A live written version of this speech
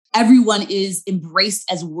everyone is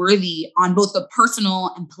embraced as worthy on both the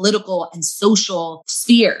personal and political and social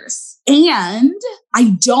spheres. And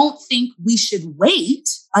I don't think we should wait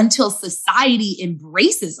until society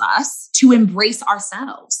embraces us to embrace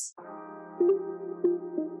ourselves.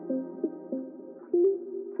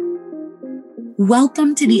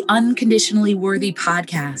 Welcome to the Unconditionally Worthy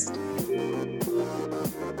podcast.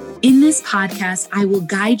 In this podcast, I will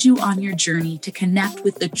guide you on your journey to connect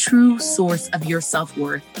with the true source of your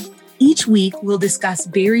self-worth. Each week, we'll discuss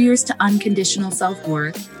barriers to unconditional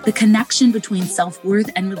self-worth, the connection between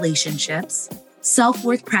self-worth and relationships,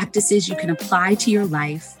 self-worth practices you can apply to your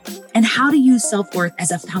life, and how to use self-worth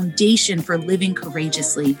as a foundation for living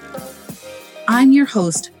courageously. I'm your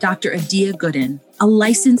host, Dr. Adia Gooden, a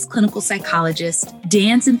licensed clinical psychologist,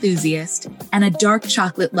 dance enthusiast, and a dark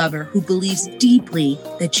chocolate lover who believes deeply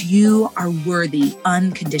that you are worthy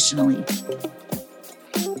unconditionally.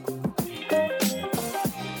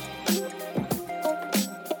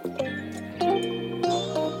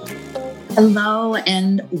 Hello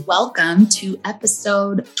and welcome to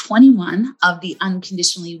episode 21 of the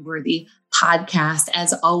Unconditionally Worthy podcast.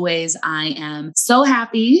 As always, I am so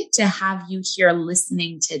happy to have you here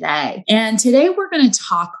listening today. And today we're going to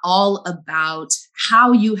talk all about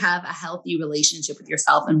how you have a healthy relationship with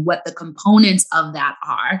yourself and what the components of that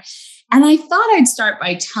are. And I thought I'd start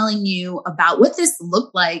by telling you about what this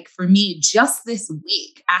looked like for me just this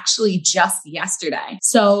week, actually just yesterday.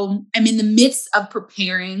 So I'm in the midst of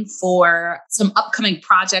preparing for some upcoming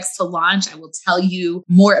projects to launch. I will tell you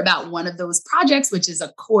more about one of those projects, which is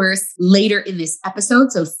a course later in this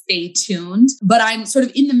episode. So stay tuned. But I'm sort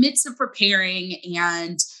of in the midst of preparing,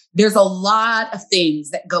 and there's a lot of things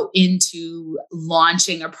that go into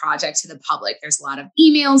launching a project to the public. There's a lot of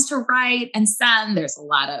emails to write and send. There's a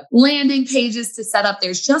lot of landing pages to set up.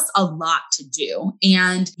 There's just a lot to do.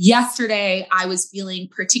 And yesterday I was feeling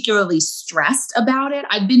particularly stressed about it.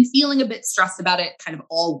 I've been feeling a bit stressed about it kind of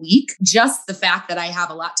all week. Just the fact that I have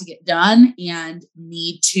a lot to get done and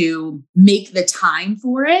need to make the time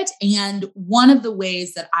for it. And one of the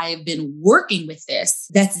ways that I have been working with this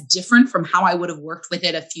that's different from how I would have worked with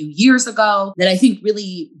it a few years ago, that I think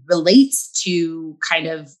really relates to kind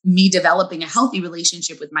of me developing a healthy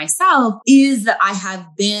relationship with myself, is that I have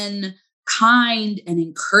been kind and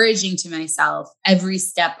encouraging to myself every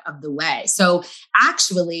step of the way. So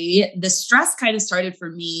actually, the stress kind of started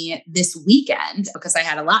for me this weekend because I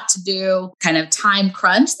had a lot to do, kind of time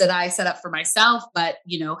crunch that I set up for myself, but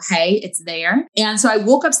hey, it's there. And so I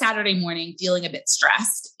woke up Saturday morning feeling a bit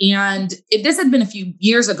stressed. And if this had been a few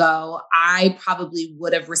years ago, I probably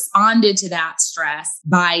would have responded to that stress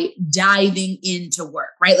by diving into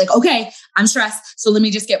work, right? Like, okay, I'm stressed, so let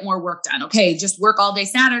me just get more work done. Okay, just work all day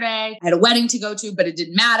Saturday. I had a wedding to go to, but it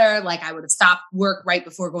didn't matter. Like, I would have stopped work right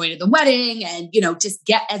before going to the wedding and, just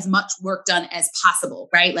get as much work done as possible,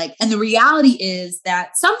 right? Like, and the reality is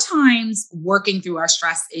that sometimes working through our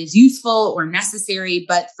stress is useful or necessary.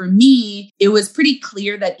 But for me, it was pretty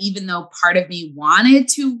clear that even though part of me wanted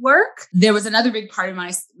to work, there was another big part of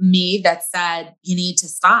me that said, you need to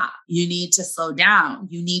stop. You need to slow down.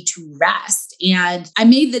 You need to rest. And I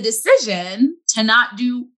made the decision to not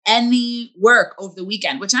do any work over the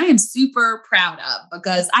weekend, which I am super proud of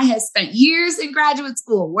because I had spent years in graduate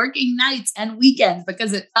school working nights and weekends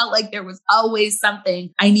because it felt like there was always something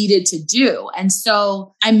I needed to do. And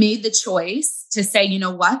so I made the choice to say, you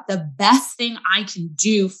know what, the best thing I can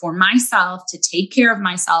do for myself to take care of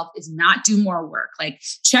myself is not do more work. Like,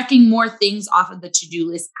 checking more things off of the to-do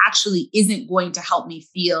list actually isn't going to help me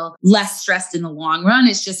feel less stressed in the long run.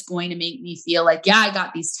 It's just going to make me feel like, yeah, I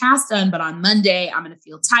got these tasks done, but on Monday, I'm going to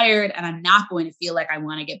feel tired and I'm not going to feel like I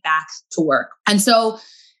want to get back to work. And so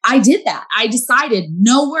I did that. I decided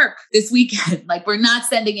no work this weekend. Like, we're not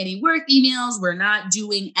sending any work emails. We're not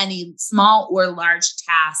doing any small or large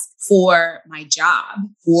tasks for my job,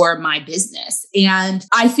 for my business. And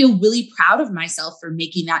I feel really proud of myself for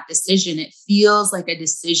making that decision. It feels like a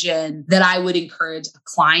decision that I would encourage a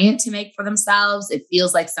client to make for themselves. It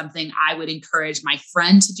feels like something I would encourage my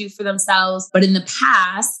friend to do for themselves. But in the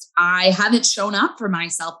past, I haven't shown up for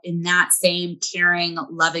myself in that same caring,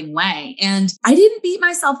 loving way. And I didn't beat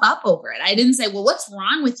myself up over it. I didn't say, well, what's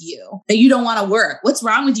wrong with you that you don't want to work? What's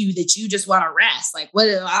wrong with you that you just want to rest? Like,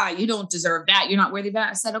 you don't deserve that. You're not worthy of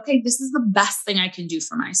that. I said, okay, this is the best thing I can do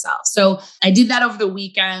for myself. So I did that over the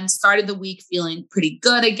weekend, started the week feeling pretty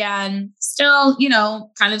good again. Still,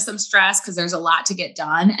 kind of some stress because there's a lot to get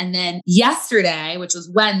done. And then yesterday, which was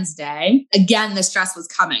Wednesday, again, the stress was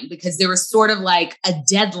coming because there was sort of like a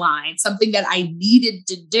deadline deadline, something that I needed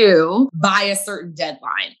to do by a certain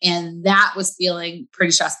deadline. And that was feeling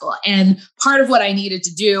pretty stressful. And part of what I needed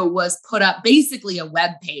to do was put up basically a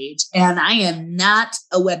web page. And I am not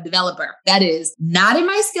a web developer. That is not in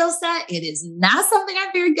my skill set. It is not something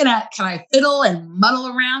I'm very good at. Can I fiddle and muddle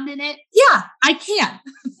around in it? Yeah, I can.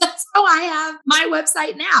 That's how I have my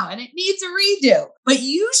website now. And it needs a redo. But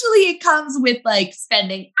usually it comes with like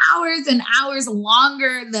spending hours and hours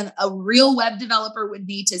longer than a real web developer would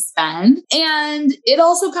need to spend. And it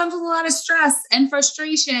also comes with a lot of stress and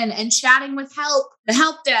frustration and chatting with the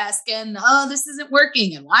help desk, and oh, this isn't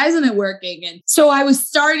working. And why isn't it working? And so I was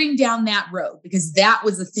starting down that road because that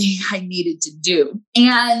was the thing I needed to do.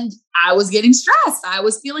 And I was getting stressed. I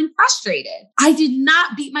was feeling frustrated. I did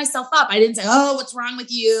not beat myself up. I didn't say, oh, what's wrong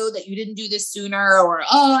with you that you didn't do this sooner? Or,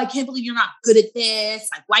 oh, I can't believe you're not good at this.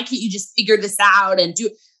 Like, why can't you just figure this out and do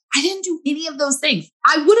it? I didn't do any of those things.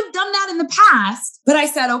 I would have done that in the past, but I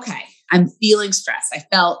said, okay, I'm feeling stressed. I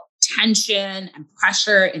felt tension and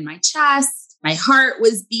pressure in my chest. My heart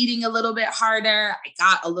was beating a little bit harder. I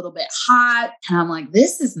got a little bit hot. And I'm like,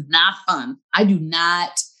 this is not fun. I am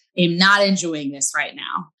not enjoying this right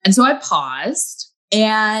now. And so I paused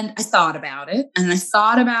and I thought about it. And I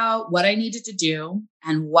thought about what I needed to do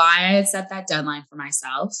and why I had set that deadline for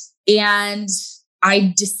myself. And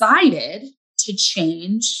I decided to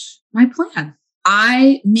change my plan.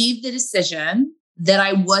 I made the decision that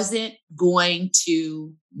I wasn't going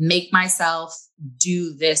to make myself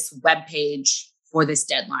do this webpage for this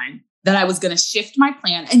deadline, that I was going to shift my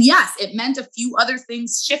plan. And yes, it meant a few other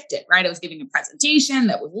things shifted, right? I was giving a presentation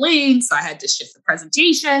that was linked, so I had to shift the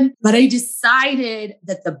presentation. But I decided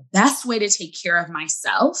that the best way to take care of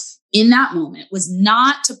myself in that moment was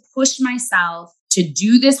not to push myself to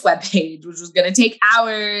do this webpage, which was going to take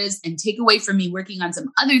hours and take away from me working on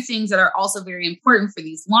some other things that are also very important for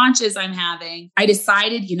these launches I'm having. I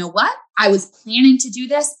decided, you know what? I was planning to do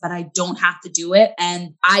this, but I don't have to do it.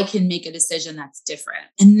 And I can make a decision that's different.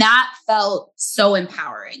 And that felt so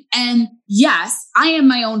empowering. And yes, I am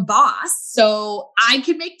my own boss. So I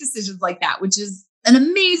can make decisions like that, which is an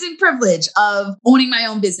amazing privilege of owning my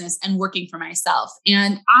own business and working for myself.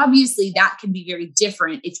 And obviously that can be very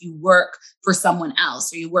different if you work for someone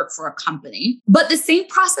else or you work for a company, but the same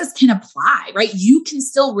process can apply, right? You can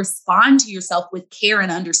still respond to yourself with care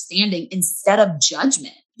and understanding instead of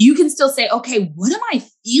judgment. You can still say, okay, what am I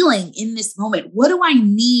feeling in this moment? What do I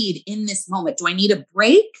need in this moment? Do I need a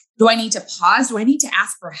break? Do I need to pause? Do I need to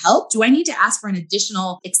ask for help? Do I need to ask for an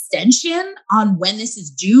additional extension on when this is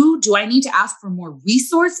due? Do I need to ask for more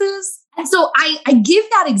resources? And so I give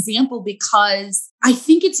that example because I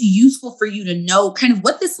think it's useful for you to know kind of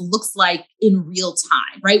what this looks like in real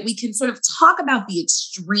time, right? We can sort of talk about the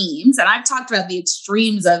extremes, and I've talked about the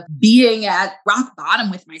extremes of being at rock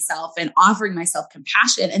bottom with myself and offering myself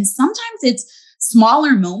compassion. And sometimes it's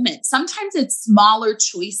smaller moments. Sometimes it's smaller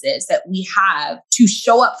choices that we have to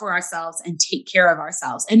show up for ourselves and take care of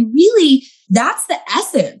ourselves. And really, that's the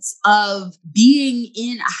essence of being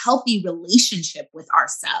in a healthy relationship with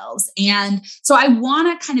ourselves. And so I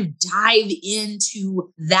want to kind of dive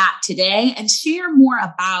into that today and share more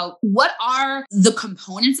about what are the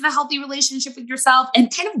components of a healthy relationship with yourself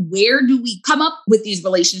and kind of where do we come up with these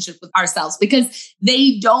relationships with ourselves, because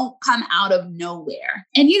they don't come out of nowhere.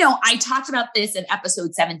 And, you know, I talked about this in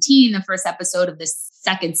episode 17, the first episode of this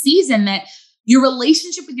second season, that your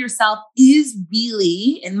relationship with yourself is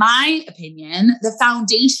really, in my opinion, the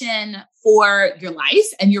foundation for your life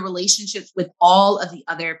and your relationships with all of the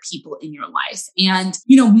other people in your life. And,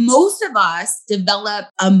 you know, most of us develop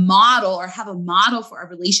a model or have a model for our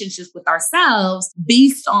relationships with ourselves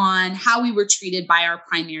based on how we were treated by our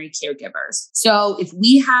primary caregivers. So if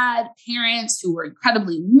we had parents who were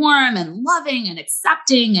incredibly warm and loving and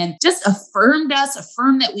accepting and just affirmed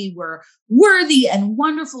that we were worthy and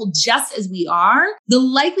wonderful just as we are, the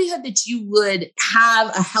likelihood that you would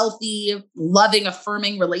have a healthy, loving,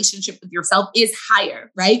 affirming relationship with yourself is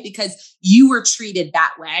higher, right? Because you were treated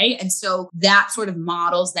that way. And so that sort of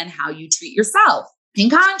models then how you treat yourself. In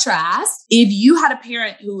contrast, if you had a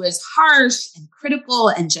parent who was harsh and critical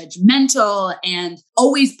and judgmental and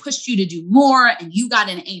always pushed you to do more, and you got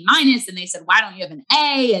an A- and they said, why don't you have an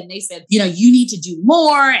A? And they said, you know, you need to do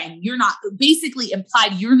more, and you're not, basically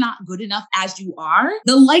implied you're not good enough as you are,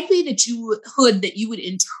 the likelihood that you would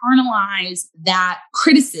internalize that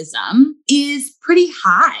criticism is pretty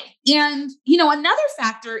high. And, you know, another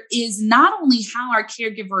factor is not only how our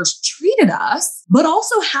caregivers treated us, but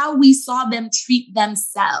also how we saw them treat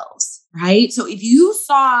themselves. right? So if you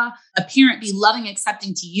saw a parent be loving,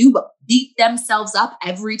 accepting to you, but beat themselves up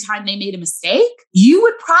every time they made a mistake, you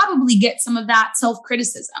would probably get some of that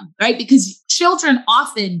self-criticism, right? Because children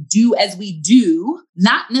often do as we do,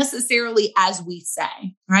 not necessarily as we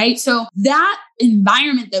say, right? So that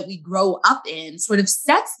environment that we grow up in sort of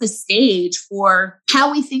sets the stage for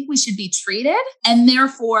how we think we should be treated and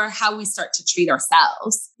therefore how we start to treat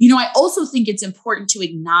ourselves. I also think it's important to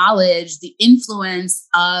acknowledge the influence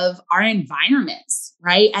of our environments,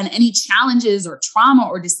 right? And any challenges or trauma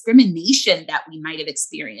or discrimination that we might have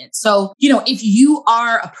experienced. So, if you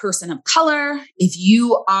are a person of color, if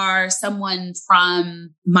you are someone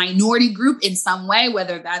from minority group in some way,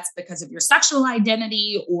 whether that's because of your sexual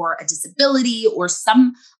identity or a disability or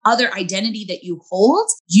some other identity that you hold,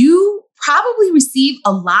 you probably receive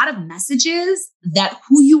a lot of messages that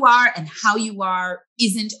who you are and how you are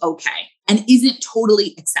isn't okay and isn't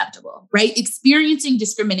totally acceptable, right? Experiencing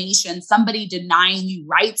discrimination, somebody denying you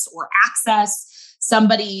rights or access,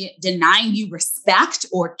 somebody denying you respect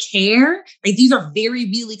or care, right? These are very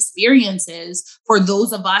real experiences for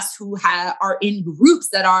those of us who are in groups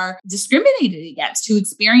that are discriminated against, who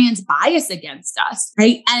experience bias against us,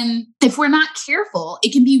 right? And if we're not careful,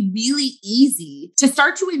 it can be really easy to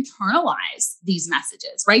start to internalize these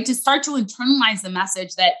messages, right? To start to internalize the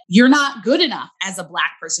message that you're not good enough as a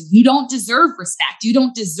Black person. You don't deserve respect. You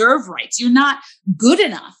don't deserve rights. You're not good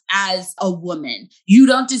enough as a woman. You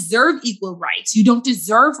don't deserve equal rights. You don't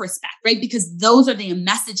deserve respect, right? Because those are the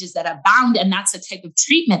messages that abound, and that's the type of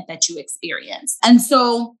treatment that you experience. And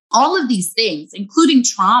so all of these things, including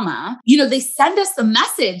trauma, they send us a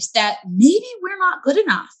message that maybe we're not good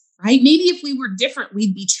enough. Right? Maybe if we were different,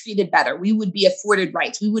 we'd be treated better. We would be afforded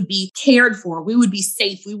rights. We would be cared for. We would be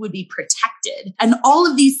safe. We would be protected. And all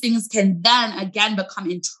of these things can then again become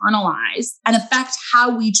internalized and affect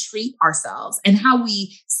how we treat ourselves and how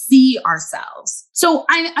we see ourselves. So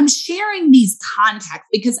I'm sharing these contexts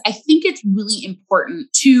because I think it's really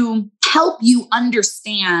important to help you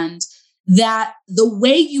understand that the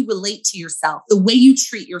way you relate to yourself, the way you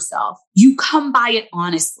treat yourself, you come by it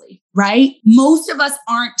honestly, right? Most of us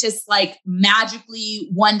aren't just like magically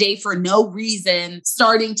one day for no reason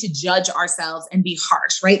starting to judge ourselves and be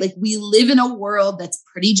harsh, right? Like we live in a world that's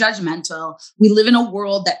pretty judgmental. We live in a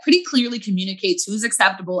world that pretty clearly communicates who's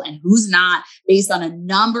acceptable and who's not based on a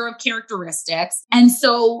number of characteristics. And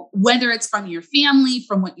so whether it's from your family,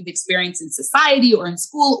 from what you've experienced in society or in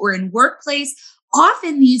school or in workplace,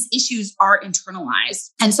 often these issues are internalized.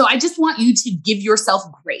 And so I just want you to give yourself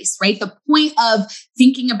grace, right? The point of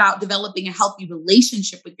thinking about developing a healthy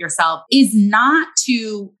relationship with yourself is not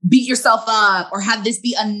to beat yourself up or have this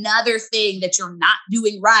be another thing that you're not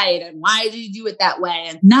doing right. And why did you do it that way?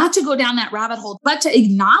 And not to go down that rabbit hole, but to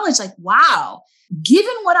acknowledge like, wow,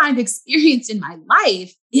 given what I've experienced in my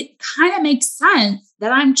life, it kind of makes sense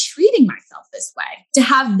that I'm treating myself this way, to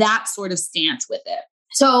have that sort of stance with it.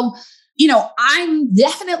 So I'm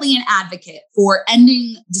definitely an advocate for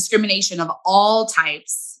ending discrimination of all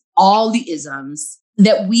types, all the isms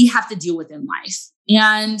that we have to deal with in life.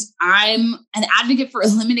 And I'm an advocate for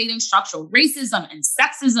eliminating structural racism and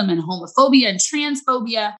sexism and homophobia and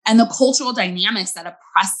transphobia and the cultural dynamics that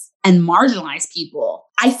oppress and marginalize people.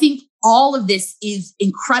 I think all of this is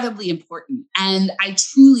incredibly important. And I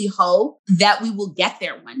truly hope that we will get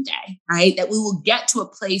there one day, right? That we will get to a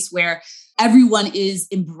place where everyone is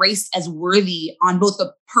embraced as worthy on both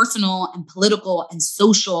the personal and political and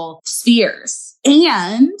social spheres.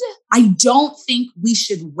 And I don't think we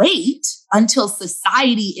should wait until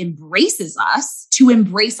society embraces us to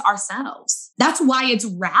embrace ourselves. That's why it's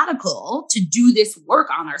radical to do this work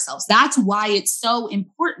on ourselves. That's why it's so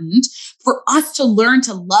important for us to learn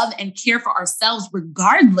to love and care for ourselves,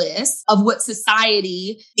 regardless of what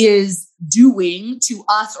society is doing to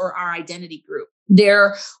us or our identity group.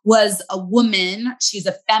 There was a woman, she's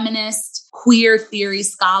a feminist, queer theory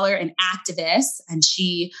scholar and activist, and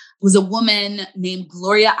she was a woman named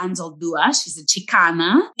Gloria Anzaldúa. She's a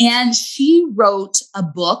Chicana, and she wrote a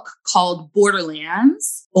book called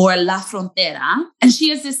Borderlands or La Frontera, and she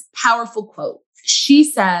has this powerful quote. She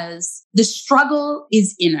says, "The struggle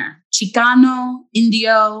is inner. Chicano,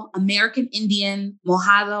 Indio, American Indian,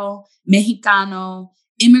 Mojado, Mexicano,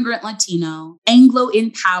 immigrant Latino, Anglo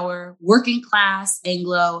in power, working class,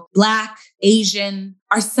 Anglo, Black, Asian.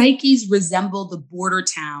 Our psyches resemble the border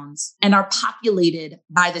towns and are populated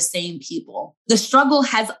by the same people. The struggle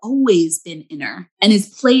has always been inner and is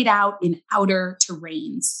played out in outer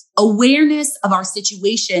terrains. Awareness of our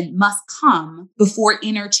situation must come before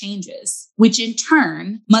inner changes. which in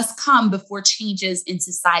turn must come before changes in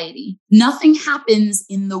society. Nothing happens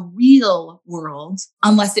in the real world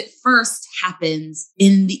unless it first happens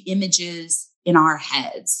in the images in our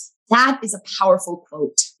heads. That is a powerful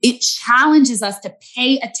quote. It challenges us to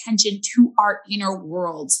pay attention to our inner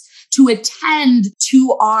worlds, to attend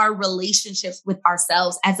to our relationships with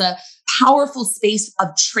ourselves as a powerful space of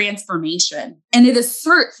transformation. And it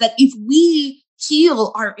asserts that if we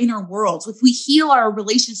heal our inner worlds, if we heal our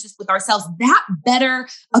relationships with ourselves, that better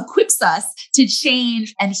equips us to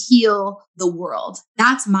change and heal the world.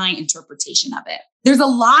 That's my interpretation of it. There's a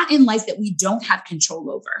lot in life that we don't have control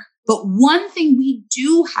over. But one thing we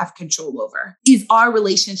do have control over is our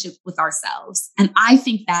relationship with ourselves. And I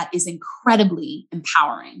think that is incredibly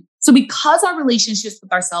empowering. So because our relationships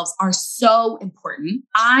with ourselves are so important,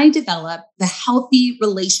 I developed the Healthy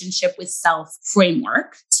Relationship with Self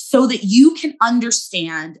framework so that you can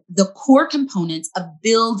understand the core components of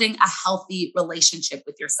building a healthy relationship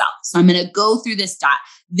with yourself. So I'm going to go through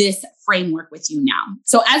this framework with you now.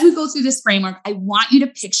 So as we go through this framework, I want you to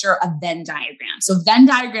picture a Venn diagram. So Venn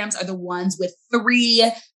diagrams are the ones with three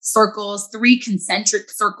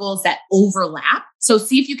concentric circles that overlap. So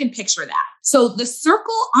see if you can picture that. So the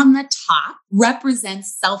circle on the top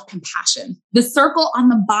represents self-compassion. The circle on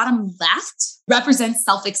the bottom left represents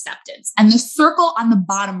self-acceptance. And the circle on the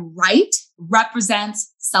bottom right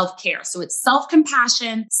represents self-care. So it's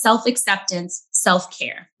self-compassion, self-acceptance,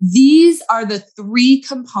 self-care. These are the three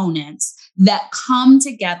components that come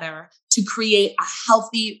together to create a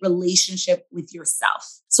healthy relationship with yourself.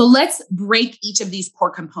 So let's break each of these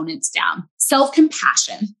core components down.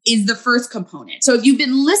 Self-compassion is the first component. So if you've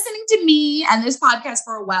been listening to me and this podcast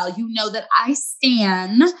for a while, you know that I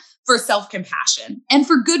stand for self-compassion, and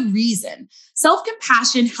for good reason.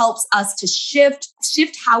 Self-compassion helps us to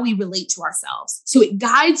shift how we relate to ourselves. So it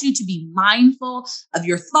guides you to be mindful of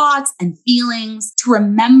your thoughts and feelings, to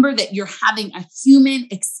remember that you're having a human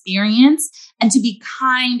experience, and to be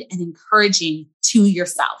kind and encouraging to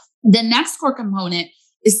yourself. The next core component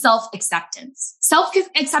is self-acceptance.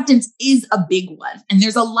 Self-acceptance is a big one, and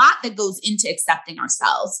there's a lot that goes into accepting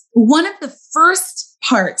ourselves. One of the first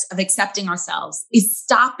parts of accepting ourselves is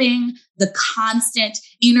stopping the constant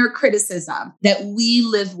inner criticism that we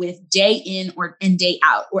live with day in and day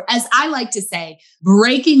out, or as I like to say,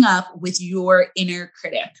 breaking up with your inner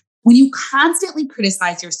critic. When you constantly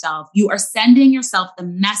criticize yourself, you are sending yourself the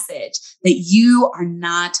message that you are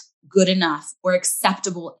not good enough or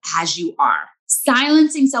acceptable as you are.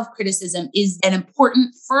 Silencing self-criticism is an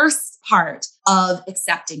important first part of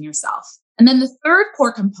accepting yourself. And then the third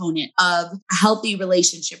core component of a healthy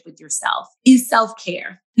relationship with yourself is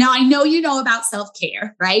self-care. Now, I know you know about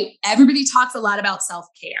self-care, right? Everybody talks a lot about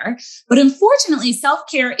self-care, but unfortunately,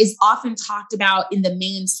 self-care is often talked about in the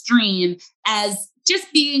mainstream as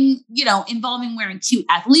just being, involving wearing cute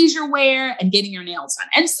athleisure wear and getting your nails done.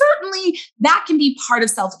 And certainly that can be part of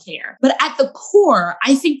self-care. But at the core,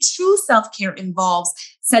 I think true self-care involves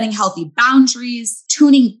setting healthy boundaries,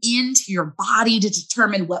 tuning into your body to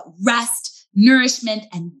determine what rest, nourishment,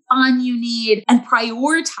 and fun you need, and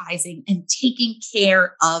prioritizing and taking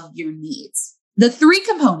care of your needs. The three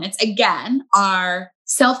components, again, are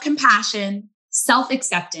self-compassion,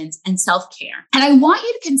 self-acceptance, and self-care. And I want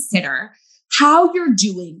you to consider how you're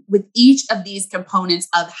doing with each of these components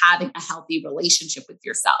of having a healthy relationship with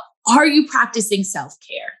yourself. Are you practicing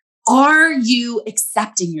self-care? Are you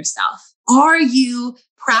accepting yourself? Are you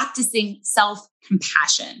practicing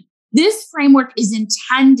self-compassion? This framework is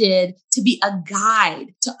intended to be a guide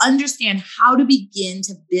to understand how to begin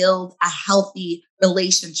to build a healthy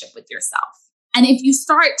relationship with yourself. And if you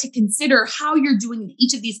start to consider how you're doing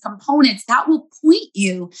each of these components, that will point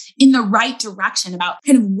you in the right direction about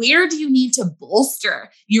kind of where do you need to bolster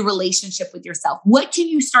your relationship with yourself? What can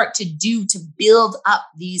you start to do to build up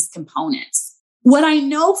these components? What I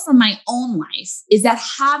know from my own life is that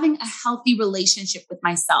having a healthy relationship with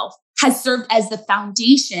myself has served as the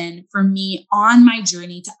foundation for me on my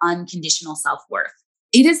journey to unconditional self-worth.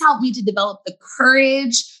 It has helped me to develop the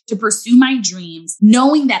courage to pursue my dreams,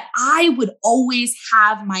 knowing that I would always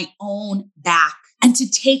have my own back and to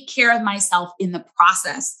take care of myself in the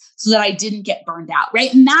process so that I didn't get burned out,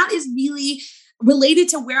 right? And that is really related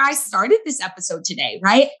to where I started this episode today,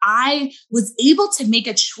 right? I was able to make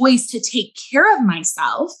a choice to take care of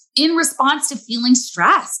myself in response to feeling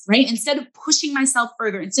stressed, right? Instead of pushing myself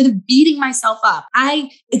further, instead of beating myself up, I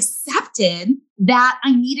accepted that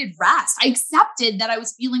I needed rest. I accepted that I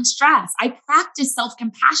was feeling stressed. I practiced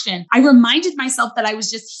self-compassion. I reminded myself that I was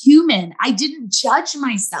just human. I didn't judge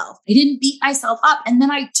myself. I didn't beat myself up. And then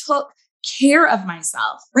I took care of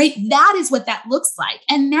myself, right? That is what that looks like.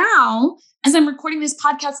 And now, as I'm recording this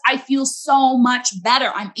podcast, I feel so much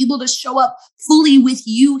better. I'm able to show up fully with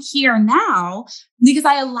you here now because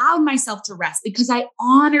I allowed myself to rest, because I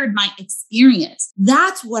honored my experience.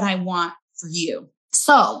 That's what I want for you.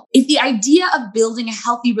 So if the idea of building a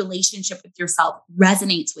healthy relationship with yourself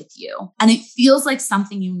resonates with you and it feels like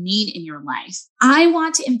something you need in your life, I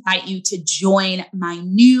want to invite you to join my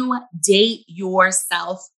new Date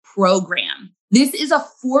Yourself program. This is a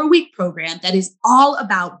 4-week program that is all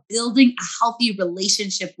about building a healthy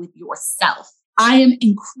relationship with yourself. I am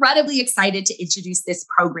incredibly excited to introduce this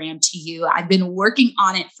program to you. I've been working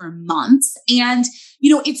on it for months, and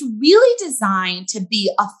it's really designed to be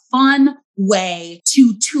a fun way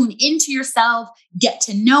to tune into yourself, get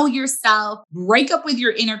to know yourself, break up with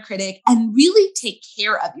your inner critic, and really take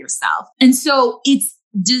care of yourself. And so it's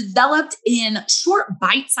developed in short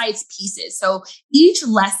bite-sized pieces. So each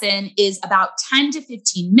lesson is about 10 to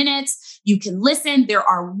 15 minutes. You can listen. There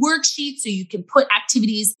are worksheets so you can put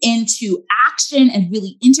activities into action and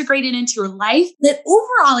really integrate it into your life. But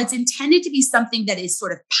overall, it's intended to be something that is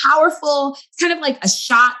sort of powerful. It's kind of like a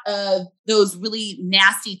shot of those really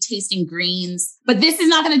nasty tasting greens, but this is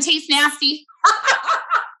not going to taste nasty.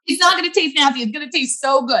 It's not going to taste nasty. It's going to taste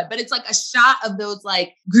so good, but it's like a shot of those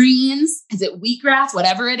like greens. Is it wheatgrass?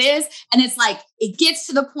 Whatever it is. And it's like, it gets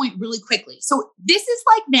to the point really quickly. So this is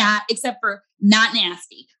like that, except for not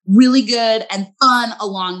nasty, really good and fun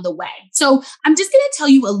along the way. So I'm just going to tell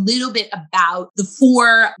you a little bit about the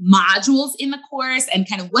 4 modules in the course and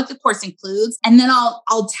kind of what the course includes. And then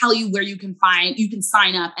I'll tell you where you can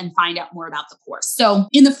sign up and find out more about the course. So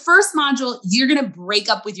in the first module, you're going to break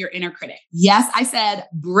up with your inner critic. Yes, I said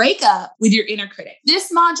break up with your inner critic.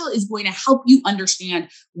 This module is going to help you understand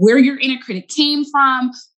where your inner critic came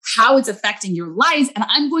from, how it's affecting your life. And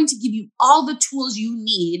I'm going to give you all the tools you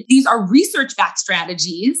need. These are research-backed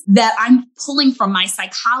strategies that I'm pulling from my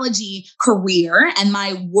psychology career and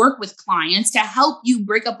my work with clients to help you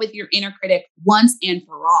break up with your inner critic once and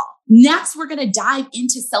for all. Next, we're going to dive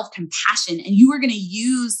into self-compassion, and you are going to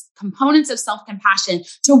use components of self-compassion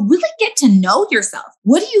to really get to know yourself.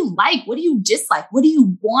 What do you like? What do you dislike? What do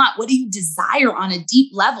you want? What do you desire on a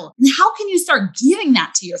deep level? And how can you start giving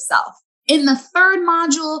that to yourself? In the third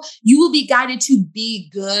module, you will be guided to be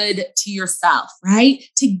good to yourself, right?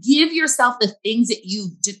 To give yourself the things that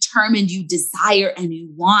you've determined you desire and you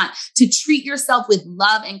want, to treat yourself with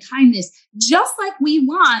love and kindness, just like we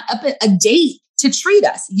want a date to treat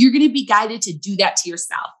us. You're going to be guided to do that to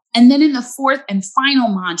yourself. And then in the fourth and final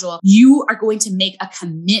module, you are going to make a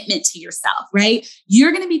commitment to yourself, right?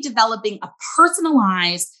 You're going to be developing a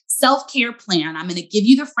personalized self-care plan. I'm going to give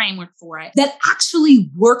you the framework for it that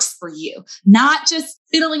actually works for you, not just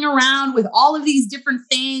fiddling around with all of these different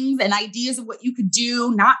things and ideas of what you could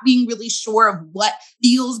do, not being really sure of what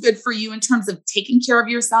feels good for you in terms of taking care of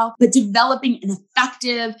yourself, but developing an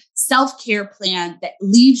effective self-care plan that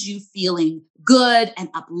leaves you feeling good and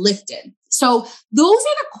uplifted. So those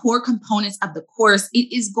are the core components of the course.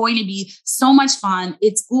 It is going to be so much fun.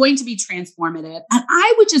 It's going to be transformative. And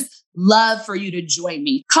I would just love for you to join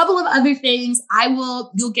me. Couple of other things.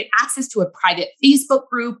 You'll get access to a private Facebook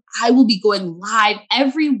group. I will be going live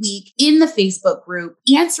every week in the Facebook group,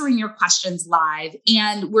 answering your questions live.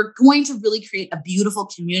 And we're going to really create a beautiful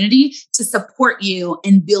community to support you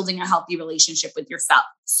in building a healthy relationship with yourself.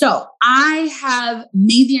 So I have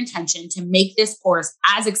made the intention to make this course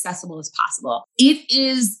as accessible as possible. It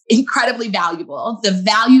is incredibly valuable. The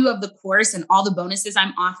value of the course and all the bonuses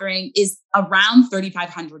I'm offering is around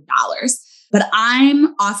 $3,500. But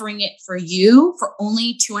I'm offering it for you for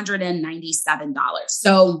only $297.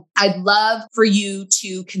 So I'd love for you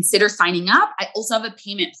to consider signing up. I also have a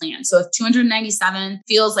payment plan. So if $297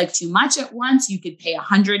 feels like too much at once, you could pay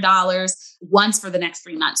 $100 once for the next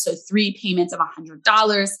 3 months. So 3 payments of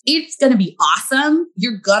 $100. It's going to be awesome.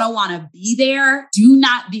 You're going to want to be there. Do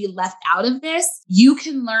not be left out of this. You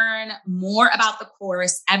can learn more about the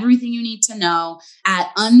course, everything you need to know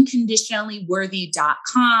at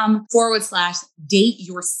unconditionallyworthy.com/date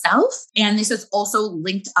yourself. And this is also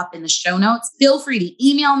linked up in the show notes. Feel free to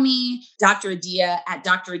email me, Dr. Adia at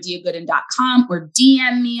dradiagooden.com, or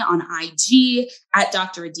DM me on IG at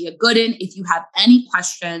Dr. Adia Gooden. If you have any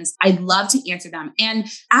questions, I'd love to answer them. And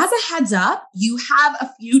as a heads up, you have a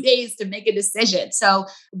few days to make a decision. So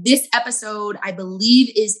this episode, I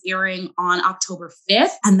believe, is airing on October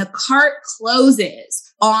 5th, and the cart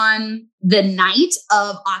closes on the night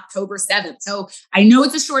of October 7th. So I know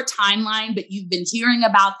it's a short timeline, but you've been hearing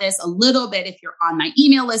about this a little bit if you're on my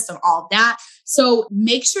email list and all that. So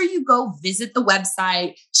make sure you go visit the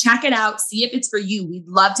website, check it out, see if it's for you. We'd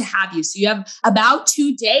love to have you. So you have about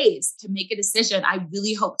 2 days to make a decision. I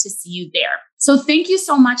really hope to see you there. So thank you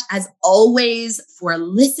so much, as always, for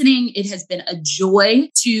listening. It has been a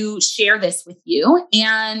joy to share this with you.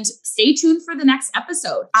 And stay tuned for the next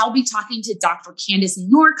episode. I'll be talking to Dr. Candace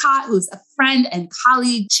Norcott, who's a friend and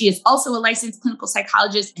colleague. She is also a licensed clinical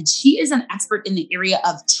psychologist, and she is an expert in the area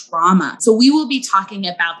of trauma. So we will be talking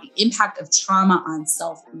about the impact of trauma on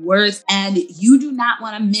self-worth, and you do not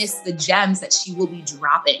want to miss the gems that she will be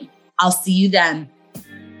dropping. I'll see you then.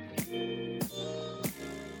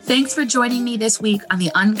 Thanks for joining me this week on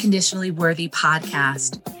the Unconditionally Worthy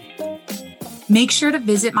podcast. Make sure to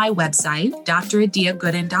visit my website,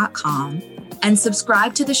 dradiagooden.com, and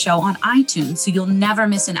subscribe to the show on iTunes so you'll never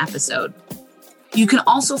miss an episode. You can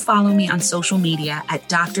also follow me on social media at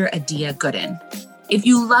Dr. Adia Gooden. If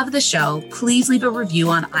you love the show, please leave a review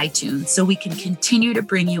on iTunes so we can continue to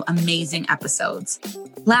bring you amazing episodes.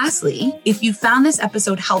 Lastly, if you found this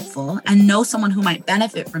episode helpful and know someone who might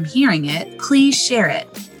benefit from hearing it, please share it.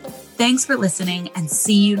 Thanks for listening, and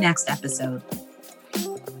see you next episode.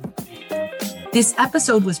 This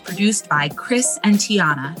episode was produced by Chris and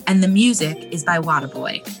Tiana, and the music is by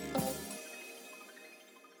Wadaboy.